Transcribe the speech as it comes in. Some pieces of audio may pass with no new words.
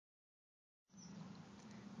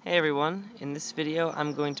Hey everyone, in this video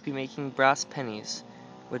I'm going to be making brass pennies,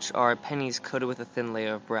 which are pennies coated with a thin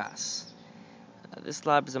layer of brass. This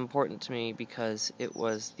lab is important to me because it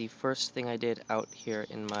was the first thing I did out here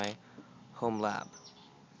in my home lab.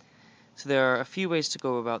 So there are a few ways to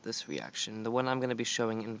go about this reaction. The one I'm going to be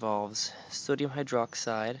showing involves sodium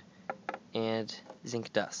hydroxide and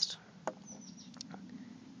zinc dust.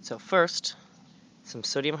 So first, some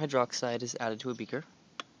sodium hydroxide is added to a beaker.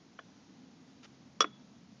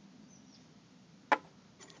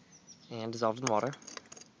 And dissolved in water.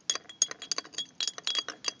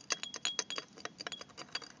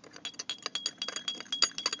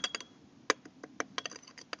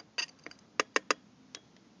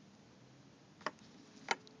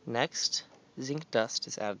 Next, zinc dust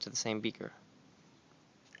is added to the same beaker.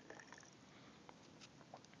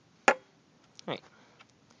 Right.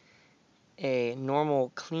 A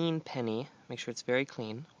normal clean penny, make sure it's very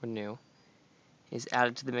clean or new, is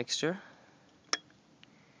added to the mixture,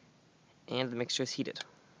 and the mixture is heated.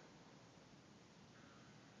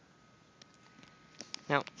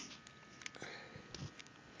 Now,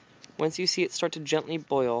 once you see it start to gently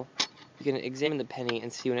boil, you can examine the penny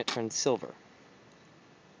and see when it turns silver.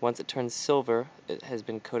 Once it turns silver, it has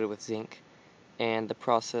been coated with zinc, and the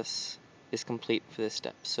process is complete for this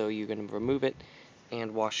step. So you're going to remove it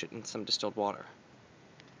and wash it in some distilled water.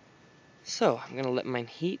 So I'm going to let mine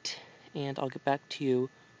heat, and I'll get back to you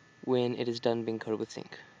when it is done being coated with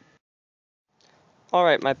zinc.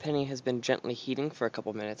 Alright, my penny has been gently heating for a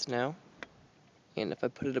couple minutes now, and if I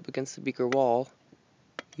put it up against the beaker wall,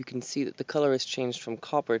 you can see that the color has changed from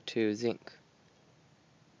copper to zinc.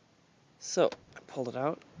 So, I pull it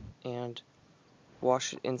out and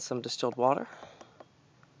wash it in some distilled water.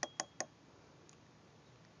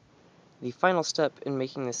 The final step in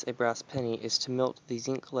making this a brass penny is to melt the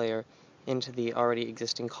zinc layer into the already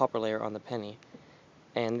existing copper layer on the penny,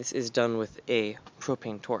 and this is done with a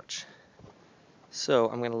propane torch. So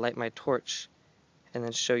I'm going to light my torch and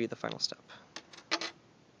then show you the final step.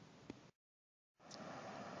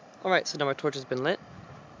 Alright, so now my torch has been lit,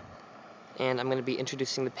 and I'm going to be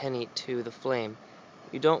introducing the penny to the flame.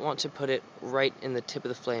 You don't want to put it right in the tip of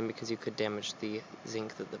the flame because you could damage the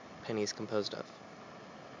zinc that the penny is composed of.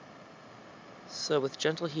 So with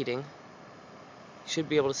gentle heating, you should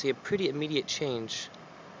be able to see a pretty immediate change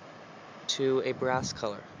to a brass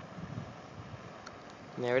color.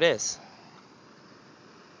 And there it is.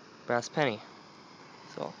 Brass penny.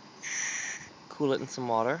 So I'll cool it in some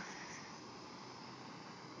water.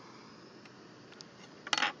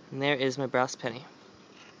 And there is my brass penny.